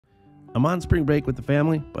I'm on spring break with the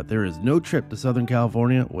family, but there is no trip to Southern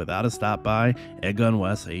California without a stop by EDgun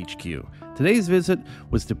Leshiy HQ. Today's visit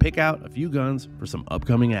was to pick out a few guns for some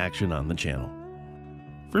upcoming action on the channel.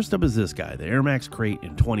 First up is this guy, the Air Max Crate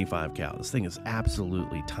in 25 cal. This thing is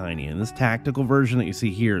absolutely tiny, and this tactical version that you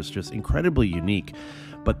see here is just incredibly unique.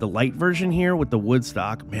 But the light version here with the wood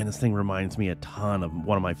stock, man, this thing reminds me a ton of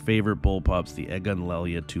one of my favorite bullpups, the EDgun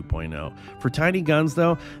Leshiy 2.0. For tiny guns,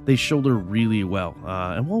 though, they shoulder really well,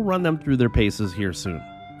 and we'll run them through their paces here soon.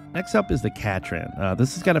 Next up is the Catran.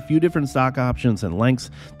 This has got a few different stock options and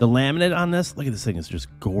lengths. The laminate on this, look at this thing, is just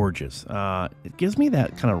gorgeous. It gives me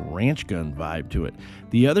that kind of ranch gun vibe to it.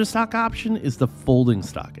 The other stock option is the folding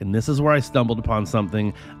stock, and this is where I stumbled upon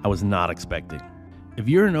something I was not expecting. If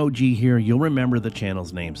you're an OG here, you'll remember the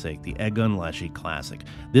channel's namesake, the EDgun Leshiy Classic.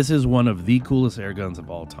 This is one of the coolest air guns of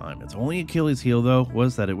all time. Its only Achilles heel, though,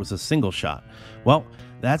 was that it was a single shot. Well,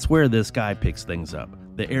 that's where this guy picks things up.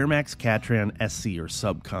 The Air Max Catran SC, or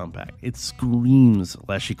subcompact. It screams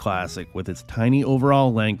Leshiy Classic with its tiny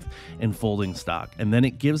overall length and folding stock. And then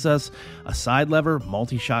it gives us a side lever,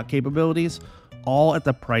 multi-shot capabilities, all at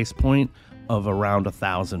the price point of around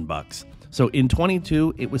 $1,000. So in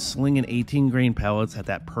 22, it was slinging 18 grain pellets at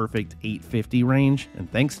that perfect 850 range. And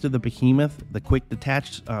thanks to the Behemoth, the quick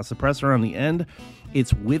detached suppressor on the end,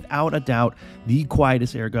 it's without a doubt the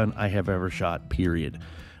quietest air gun I have ever shot, period.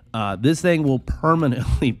 This thing will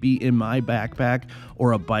permanently be in my backpack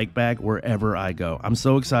or a bike bag wherever I go. I'm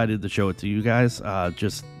so excited to show it to you guys.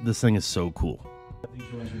 Just this thing is so cool.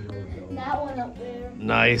 That one up there.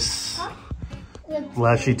 Nice.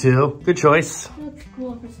 Leshiy too. Good choice. Looks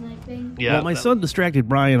cool for sniping. Yeah. Well, my son distracted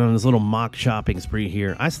Brian on his little mock shopping spree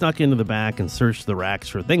here. I snuck into the back and searched the racks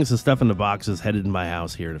for things to stuff in the boxes headed to my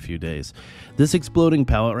house here in a few days. This exploding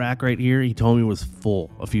pellet rack right here, he told me was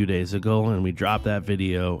full a few days ago, and we dropped that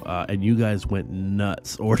video, and you guys went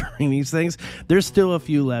nuts ordering these things. There's still a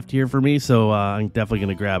few left here for me, so I'm definitely going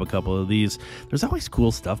to grab a couple of these. There's always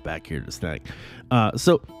cool stuff back here to snag.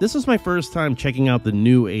 So this was my first time checking out the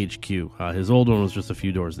new HQ. His old one was just a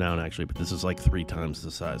few doors down, actually, but this is like 3 times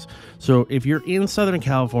the size. So if you're in Southern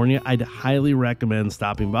California, I'd highly recommend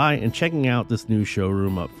stopping by and checking out this new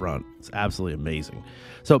showroom up front. It's absolutely amazing.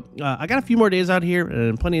 So I got a few more days out here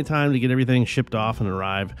and plenty of time to get everything shipped off and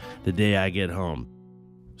arrive the day I get home.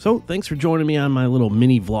 So thanks for joining me on my little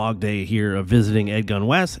mini vlog day here of visiting EDgun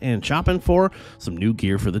West and shopping for some new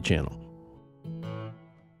gear for the channel.